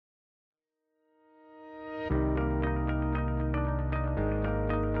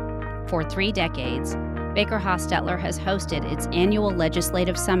For 3 decades, Baker-Hostetler has hosted its annual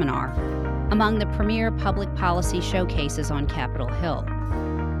legislative seminar, among the premier public policy showcases on Capitol Hill.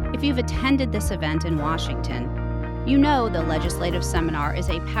 If you've attended this event in Washington, you know the legislative seminar is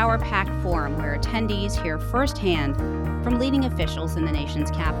a power-packed forum where attendees hear firsthand from leading officials in the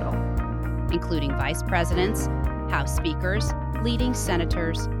nation's capital, including vice presidents, House speakers, leading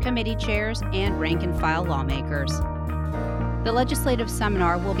senators, committee chairs, and rank-and-file lawmakers. The legislative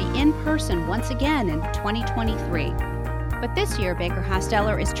seminar will be in person once again in 2023. But this year,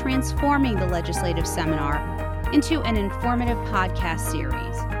 Baker-Hostetler is transforming the legislative seminar into an informative podcast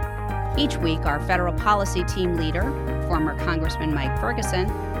series. Each week, our federal policy team leader, former Congressman Mike Ferguson,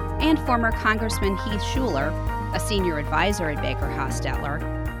 and former Congressman Heath Shuler, a senior advisor at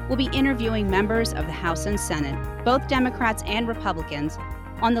Baker-Hostetler, will be interviewing members of the House and Senate, both Democrats and Republicans,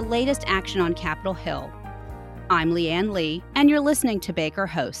 on the latest action on Capitol Hill. I'm Leanne Lee, and you're listening to Baker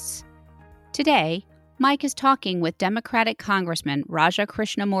Hosts. Today, Mike is talking with Democratic Congressman Raja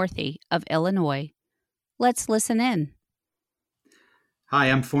Krishnamoorthi of Illinois. Let's listen in. Hi,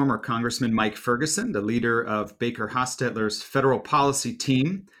 I'm former Congressman Mike Ferguson, the leader of Baker-Hostetler's federal policy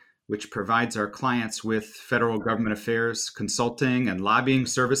team, which provides our clients with federal government affairs, consulting, and lobbying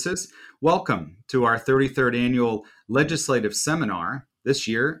services. Welcome to our 33rd annual legislative seminar, this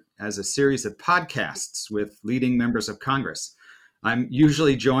year as a series of podcasts with leading members of Congress. I'm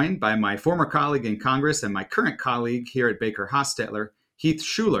usually joined by my former colleague in Congress and my current colleague here at Baker-Hostetler, Heath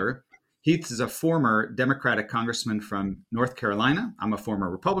Shuler. Heath is a former Democratic congressman from North Carolina. I'm a former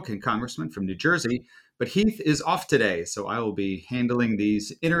Republican congressman from New Jersey, but Heath is off today, so I will be handling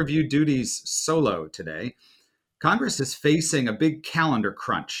these interview duties solo today. Congress is facing a big calendar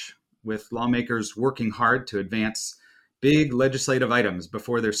crunch, with lawmakers working hard to advance big legislative items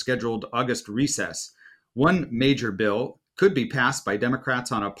before their scheduled August recess. One major bill could be passed by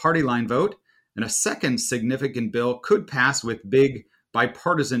Democrats on a party line vote, and a second significant bill could pass with big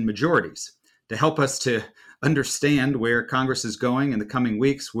bipartisan majorities. To help us to understand where Congress is going in the coming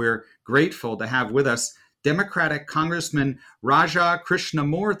weeks, we're grateful to have with us Democratic Congressman Raja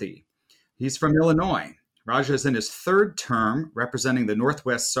Krishnamoorthi. He's from Illinois. Raja is in his third term representing the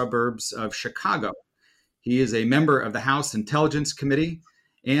northwest suburbs of Chicago. He is a member of the House Intelligence Committee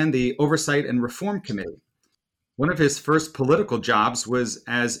and the Oversight and Reform Committee. One of his first political jobs was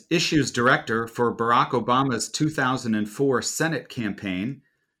as issues director for Barack Obama's 2004 Senate campaign.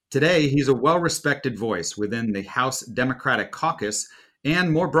 Today, he's a well-respected voice within the House Democratic Caucus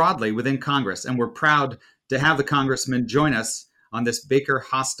and more broadly within Congress. And we're proud to have the congressman join us on this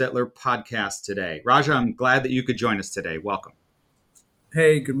Baker-Hostetler podcast today. Raja, I'm glad that you could join us today. Welcome.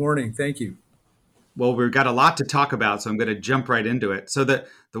 Hey, good morning. Thank you. Well, we've got a lot to talk about, so I'm going to jump right into it. So the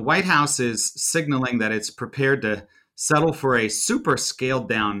White House is signaling that it's prepared to settle for a super scaled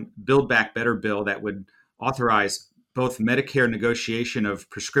down Build Back Better bill that would authorize both Medicare negotiation of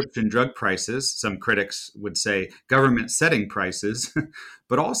prescription drug prices, some critics would say government setting prices,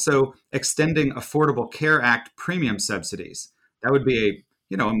 but also extending Affordable Care Act premium subsidies. That would be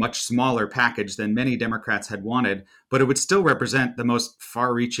a much smaller package than many Democrats had wanted, but it would still represent the most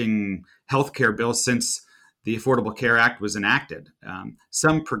far-reaching healthcare bill since the Affordable Care Act was enacted.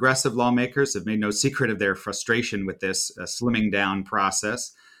 Some progressive lawmakers have made no secret of their frustration with this slimming down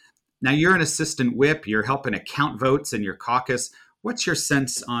process. Now, you're an assistant whip, you're helping to count votes in your caucus. What's your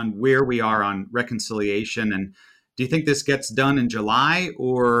sense on where we are on reconciliation? And do you think this gets done in July,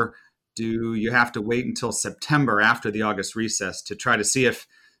 or do you have to wait until September after the August recess to try to see if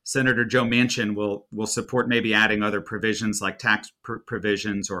Senator Joe Manchin will support maybe adding other provisions like tax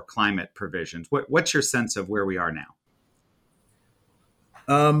provisions or climate provisions? What's your sense of where we are now?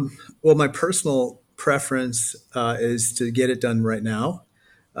 Well, my personal preference is to get it done right now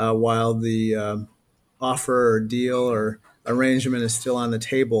while the offer or deal or arrangement is still on the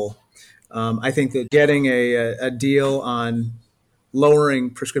table. I think that getting a deal on lowering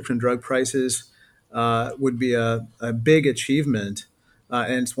prescription drug prices would be a big achievement,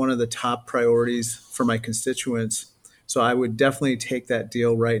 and it's one of the top priorities for my constituents. So I would definitely take that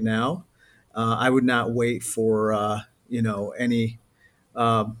deal right now. I would not wait for any.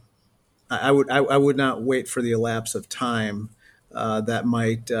 I would not wait for the elapse of time that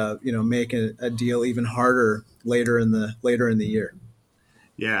might make a deal even harder later in the year.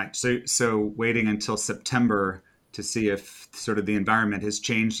 Yeah. So waiting until September to see if sort of the environment has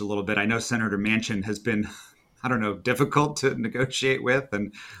changed a little bit. I know Senator Manchin has been, difficult to negotiate with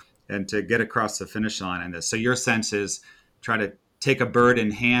and to get across the finish line on this. So your sense is try to take a bird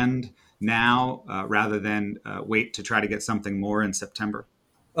in hand now rather than wait to try to get something more in September?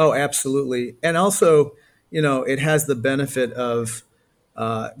 Oh, absolutely. And also, it has the benefit of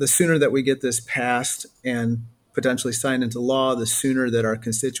The sooner that we get this passed and potentially signed into law, the sooner that our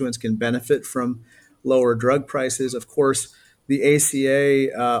constituents can benefit from lower drug prices. Of course, the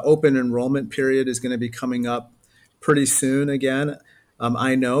ACA open enrollment period is going to be coming up pretty soon again.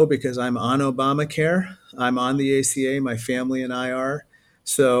 I know because I'm on Obamacare. I'm on the ACA. My family and I are.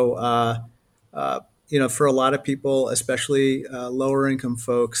 So, for a lot of people, especially lower income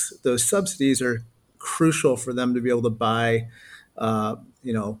folks, those subsidies are crucial for them to be able to buy,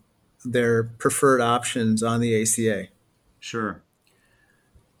 their preferred options on the ACA. Sure.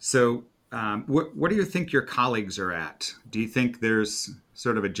 So, what do you think your colleagues are at? Do you think there's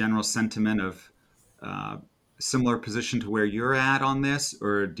sort of a general sentiment of similar position to where you're at on this,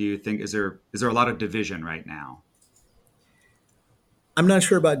 or do you think is there a lot of division right now? I'm not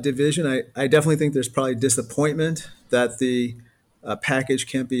sure about division. I definitely think there's probably disappointment that the package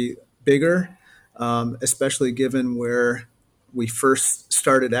can't be bigger, especially given where we first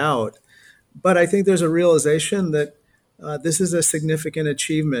started out. But I think there's a realization that this is a significant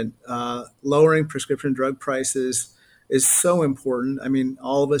achievement. Lowering prescription drug prices is so important. I mean,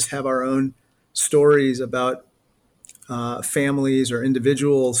 all of us have our own stories about families or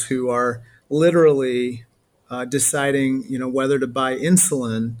individuals who are literally deciding, whether to buy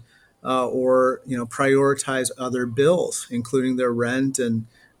insulin or prioritize other bills, including their rent and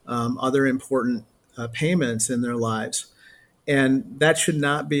other important payments in their lives. And that should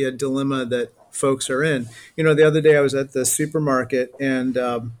not be a dilemma that folks are in. The other day I was at the supermarket and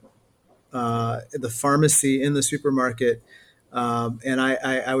the pharmacy in the supermarket, and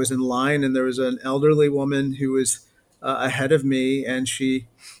I was in line, and there was an elderly woman who was ahead of me, and she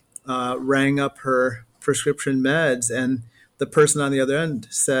rang up her prescription meds, and the person on the other end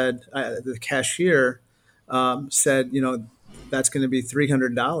said, the cashier said, that's going to be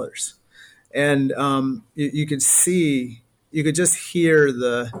 $300. And you could see, you could just hear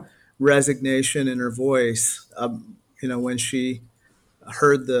the resignation in her voice, when she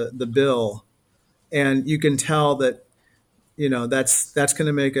heard the bill. And you can tell that, that's going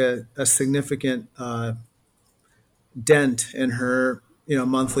to make a significant dent in her,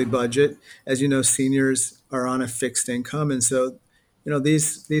 monthly budget. As you know, seniors are on a fixed income. And so,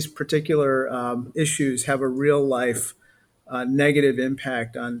 these particular issues have a real life negative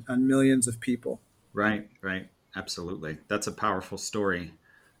impact on millions of people. Right. Absolutely. That's a powerful story.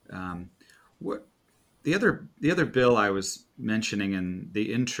 What the other bill I was mentioning in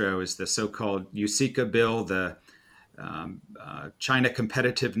the intro is the so-called USICA bill, the China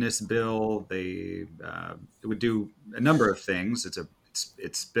competitiveness bill. They it would do a number of things.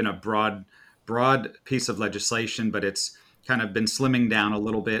 It's been a broad piece of legislation, but it's kind of been slimming down a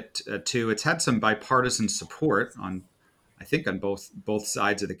little bit too. It's had some bipartisan support on both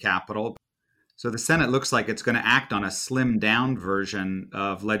sides of the Capitol. So the Senate looks like it's going to act on a slimmed down version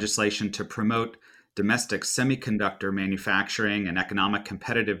of legislation to promote domestic semiconductor manufacturing and economic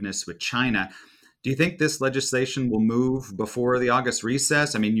competitiveness with China. Do you think this legislation will move before the August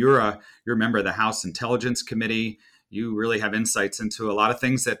recess? I mean, you're a member of the House Intelligence Committee. You really have insights into a lot of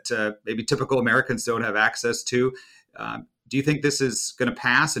things that maybe typical Americans don't have access to. Do you think this is going to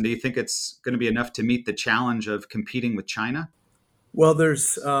pass, and do you think it's going to be enough to meet the challenge of competing with China? Well, there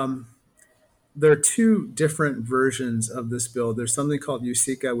are two different versions of this bill. There's something called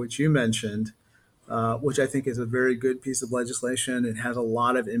USICA, which you mentioned, which I think is a very good piece of legislation. It has a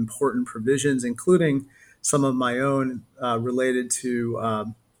lot of important provisions, including some of my own related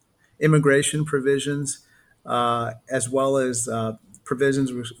to immigration provisions, as well as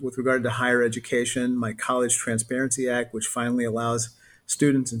provisions with regard to higher education. My College Transparency Act, which finally allows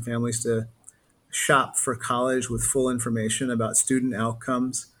students and families to shop for college with full information about student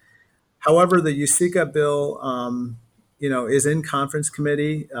outcomes. However, the USICA bill, is in conference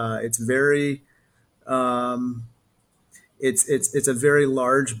committee. It's very it's a very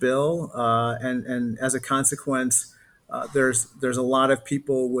large bill, and as a consequence, there's a lot of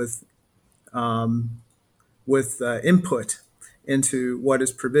people with input into what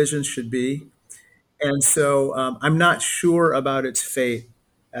its provisions should be, and so I'm not sure about its fate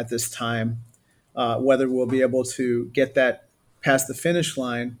at this time, whether we'll be able to get that past the finish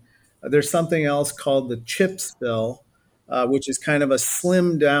line. There's something else called the CHIPS bill, which is kind of a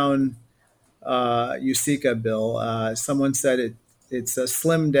slimmed down USICA bill. Someone said it's a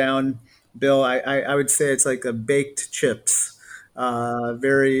slimmed down bill. I would say it's like a baked chips,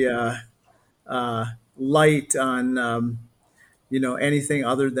 very light on anything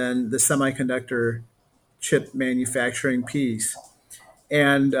other than the semiconductor chip manufacturing piece.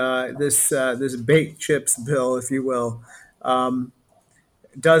 And this baked chips bill, if you will,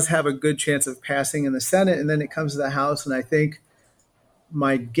 does have a good chance of passing in the Senate, and then it comes to the House, and I think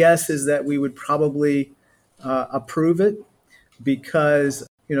My guess is that we would probably approve it because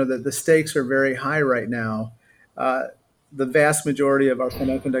the stakes are very high right now. The vast majority of our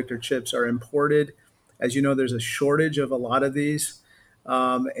semiconductor chips are imported. As you know, there's a shortage of a lot of these,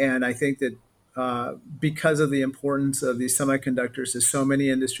 and I think that because of the importance of these semiconductors to so many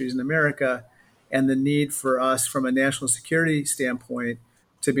industries in America, and the need for us from a national security standpoint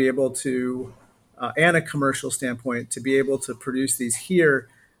to be able to, and a commercial standpoint, to be able to produce these here,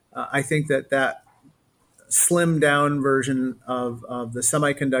 I think that slimmed down version of the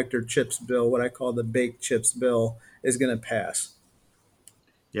semiconductor chips bill, what I call the baked chips bill, is going to pass.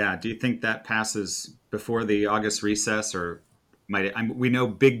 Yeah. Do you think that passes before the August recess, or we know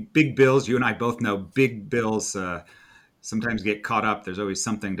big bills. You and I both know big bills sometimes get caught up. There's always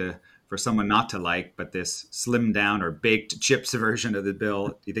something for someone not to like, but this slimmed down or baked chips version of the bill,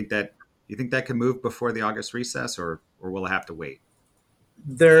 do you think that can move before the August recess, or will it have to wait?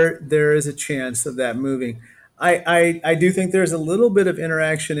 There is a chance of that moving. I do think there's a little bit of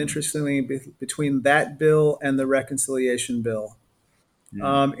interaction, interestingly, between that bill and the reconciliation bill,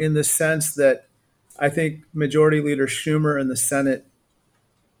 in the sense that I think Majority Leader Schumer in the Senate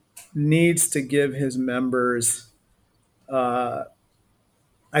needs to give his members, I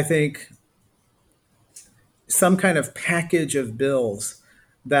think, some kind of package of bills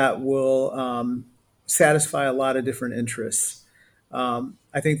that will satisfy a lot of different interests.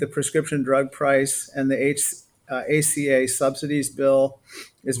 I think the prescription drug price and the ACA subsidies bill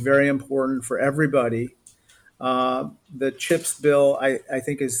is very important for everybody. The CHIPS bill, I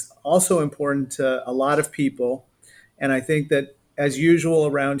think, is also important to a lot of people. And I think that, as usual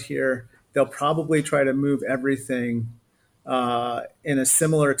around here, they'll probably try to move everything in a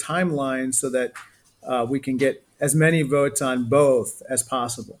similar timeline so that we can get as many votes on both as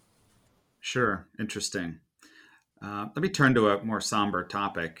possible. Sure. Interesting. Let me turn to a more somber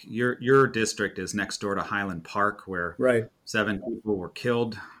topic. Your district is next door to Highland Park, where Right. 7 people were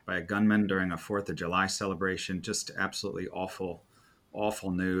killed by a gunman during a 4th of July celebration. Just absolutely awful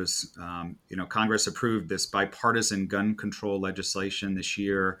news. Congress approved this bipartisan gun control legislation this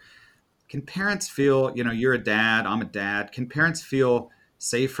year. Can parents feel, you're a dad, I'm a dad. Can parents feel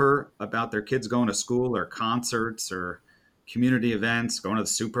safer about their kids going to school or concerts or community events, going to the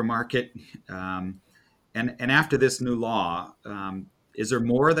supermarket? And after this new law, is there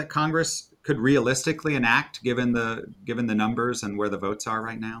more that Congress could realistically enact, given the numbers and where the votes are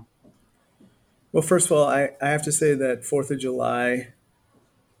right now? Well, first of all, I have to say that 4th of July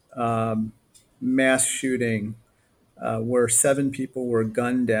mass shooting, where 7 people were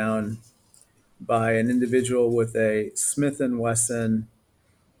gunned down by an individual with a Smith & Wesson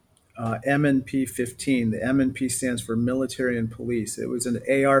M&P 15. The M&P stands for military and police. It was an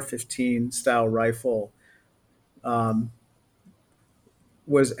AR-15 style rifle.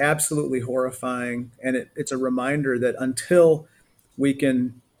 Was absolutely horrifying. And it's a reminder that until we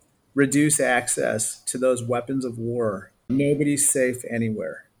can reduce access to those weapons of war, nobody's safe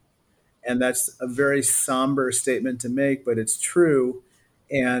anywhere. And that's a very somber statement to make, but it's true.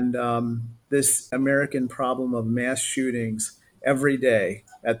 And this American problem of mass shootings every day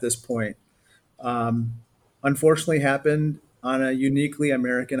at this point, unfortunately happened on a uniquely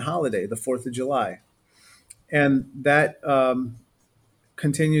American holiday, the 4th of July. And that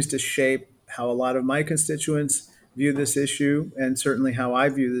continues to shape how a lot of my constituents view this issue, and certainly how I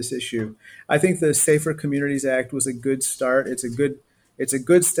view this issue. I think the Safer Communities Act was a good start. It's a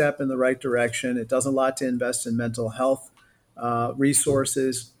good step in the right direction. It does a lot to invest in mental health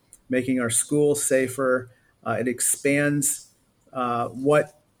resources, making our schools safer. It expands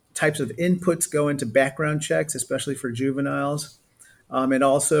what types of inputs go into background checks, especially for juveniles. It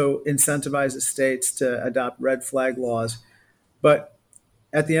also incentivizes states to adopt red flag laws. But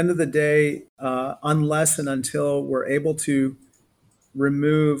at the end of the day, unless and until we're able to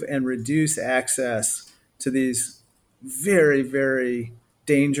remove and reduce access to these very, very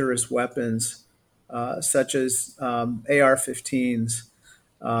dangerous weapons, such as AR-15s,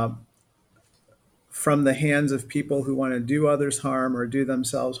 from the hands of people who want to do others harm or do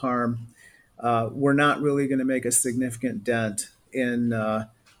themselves harm, we're not really going to make a significant dent in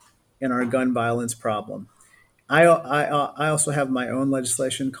our gun violence problem. I also have my own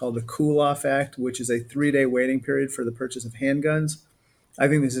legislation called the Cool Off Act, which is a 3-day waiting period for the purchase of handguns. I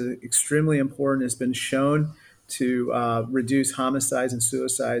think this is extremely important. It's been shown to reduce homicides and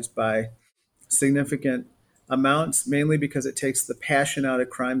suicides by significant amounts, mainly because it takes the passion out of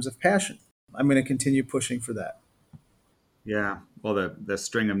crimes of passion. I'm going to continue pushing for that. Yeah. Well, the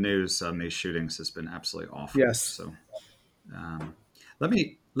string of news on these shootings has been absolutely awful. Yes. So let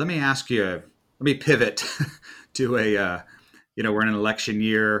me ask you, let me pivot to we're in an election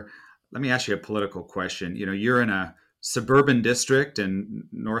year. Let me ask you a political question. You're in a suburban district in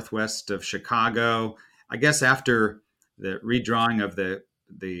northwest of Chicago. I guess after the redrawing of the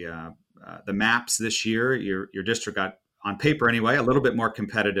maps this year, your district got, on paper anyway, a little bit more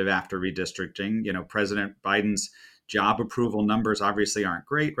competitive after redistricting. President Biden's job approval numbers obviously aren't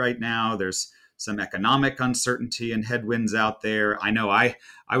great right now. There's some economic uncertainty and headwinds out there. I know I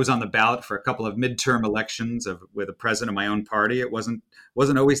was on the ballot for a couple of midterm elections with a president of my own party. It wasn't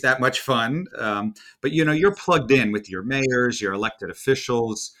always that much fun. But you're plugged in with your mayors, your elected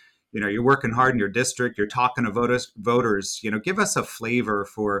officials. You're working hard in your district. You're talking to voters. Give us a flavor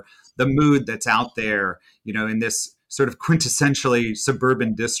for the mood that's out there, in this sort of quintessentially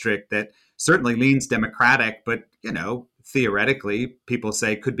suburban district that certainly leans Democratic, but, theoretically, people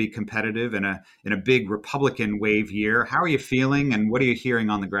say could be competitive in a big Republican wave year. How are you feeling, and what are you hearing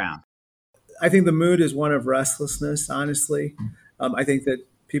on the ground? I think the mood is one of restlessness, honestly. I think that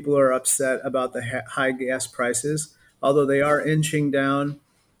people are upset about the high gas prices, although they are inching down.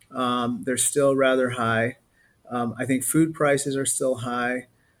 They're still rather high. I think food prices are still high.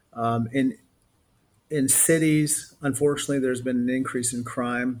 In cities, unfortunately, there's been an increase in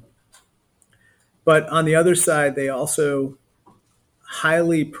crime. But on the other side, they also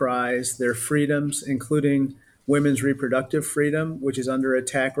highly prize their freedoms, including women's reproductive freedom, which is under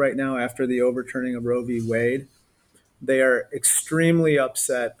attack right now after the overturning of Roe v. Wade. They are extremely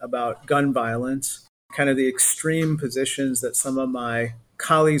upset about gun violence, kind of the extreme positions that some of my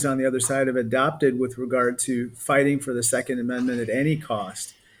colleagues on the other side have adopted with regard to fighting for the Second Amendment at any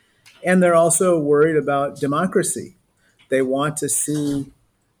cost. And they're also worried about democracy. They want to see,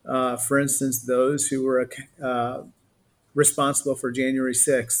 for instance, those who were responsible for January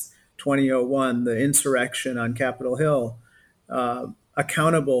 6th, 2001, the insurrection on Capitol Hill,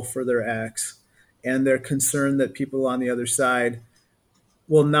 accountable for their acts. And they're concerned that people on the other side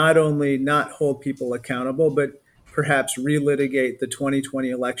will not only not hold people accountable, but perhaps relitigate the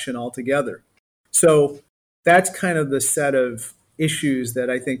 2020 election altogether. So that's kind of the set of issues that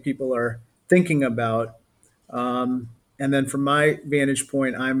I think people are thinking about. And then from my vantage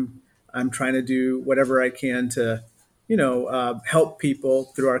point, I'm trying to do whatever I can to, help people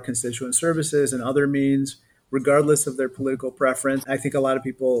through our constituent services and other means, regardless of their political preference. I think a lot of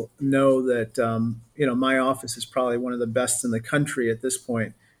people know that, my office is probably one of the best in the country at this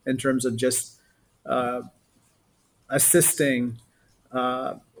point in terms of just assisting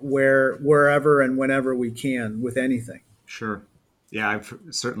wherever and whenever we can with anything. Sure. Yeah, I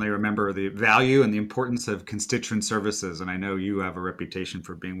certainly remember the value and the importance of constituent services, and I know you have a reputation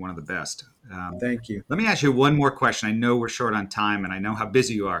for being one of the best. Thank you. Let me ask you one more question. I know we're short on time, and I know how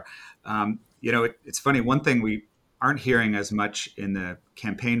busy you are. It's funny. One thing we aren't hearing as much in the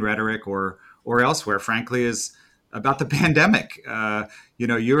campaign rhetoric or elsewhere, frankly, is about the pandemic.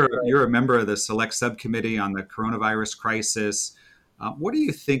 You're a member of the select subcommittee on the coronavirus crisis. What do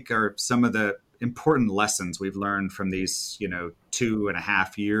you think are some of the important lessons we've learned from these,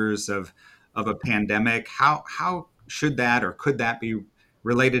 2.5 years of a pandemic? How should that or could that be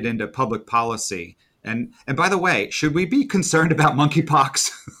related into public policy? And by the way, should we be concerned about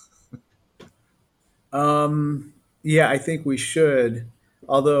monkeypox? Yeah, I think we should.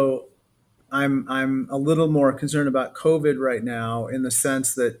 Although I'm a little more concerned about COVID right now in the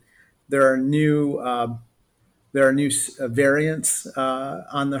sense that there are new variants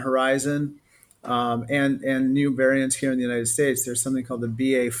on the horizon. And new variants here in the United States. There's something called the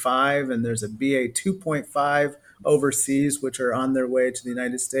BA5 and there's a BA 2.5 overseas, which are on their way to the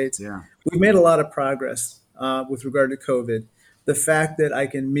United States. Yeah. We've made a lot of progress with regard to COVID. The fact that I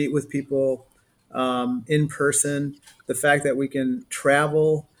can meet with people in person, the fact that we can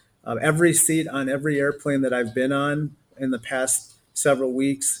travel, every seat on every airplane that I've been on in the past several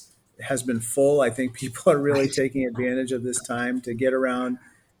weeks has been full. I think people are really taking advantage of this time to get around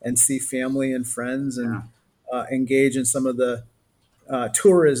and see family and friends and engage in some of the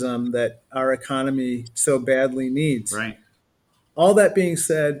tourism that our economy so badly needs. Right. All that being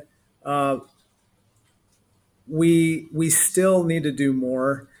said, we still need to do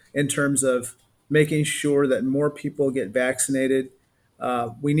more in terms of making sure that more people get vaccinated.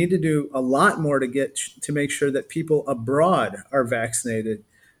 We need to do a lot more to make sure that people abroad are vaccinated.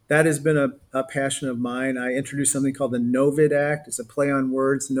 That has been a passion of mine. I introduced something called the NOVID Act. It's a play on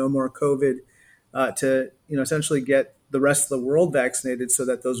words, no more COVID, to essentially get the rest of the world vaccinated so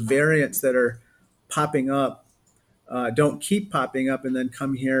that those variants that are popping up don't keep popping up and then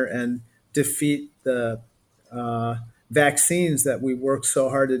come here and defeat the vaccines that we worked so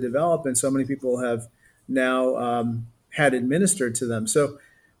hard to develop and so many people have now had administered to them. So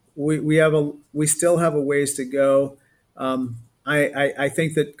we still have a ways to go. I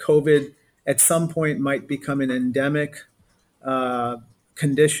think that COVID at some point might become an endemic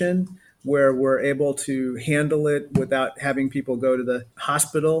condition where we're able to handle it without having people go to the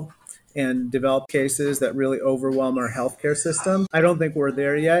hospital and develop cases that really overwhelm our healthcare system. I don't think we're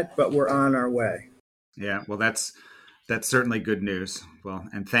there yet, but we're on our way. Yeah, well, that's certainly good news. Well,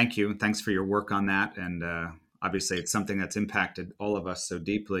 and thank you. Thanks for your work on that. And obviously, it's something that's impacted all of us so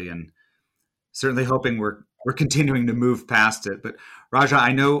deeply, and certainly hoping we're continuing to move past it. But Raja,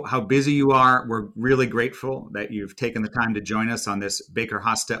 I know how busy you are. We're really grateful that you've taken the time to join us on this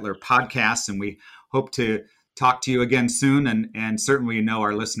Baker-Hostetler podcast, and we hope to talk to you again soon. And certainly we know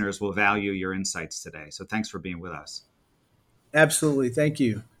our listeners will value your insights today. So thanks for being with us. Absolutely. Thank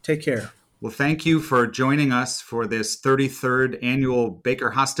you. Take care. Well, thank you for joining us for this 33rd annual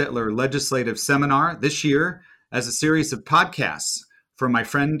Baker-Hostetler Legislative Seminar this year as a series of podcasts. From my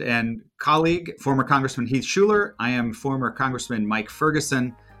friend and colleague, former Congressman Heath Shuler, I am former Congressman Mike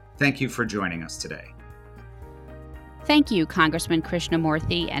Ferguson. Thank you for joining us today. Thank you, Congressman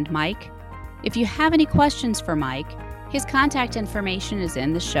Krishnamurthy and Mike. If you have any questions for Mike, his contact information is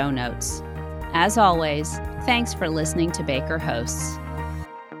in the show notes. As always, thanks for listening to Baker Hosts.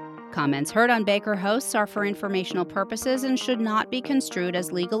 Comments heard on Baker Hosts are for informational purposes and should not be construed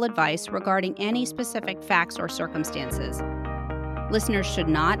as legal advice regarding any specific facts or circumstances. Listeners should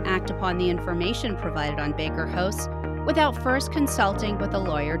not act upon the information provided on Baker Hosts without first consulting with a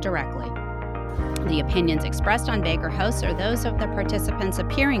lawyer directly. The opinions expressed on Baker Hosts are those of the participants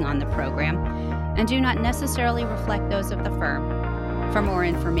appearing on the program and do not necessarily reflect those of the firm. For more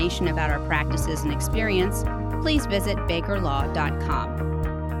information about our practices and experience, please visit bakerlaw.com.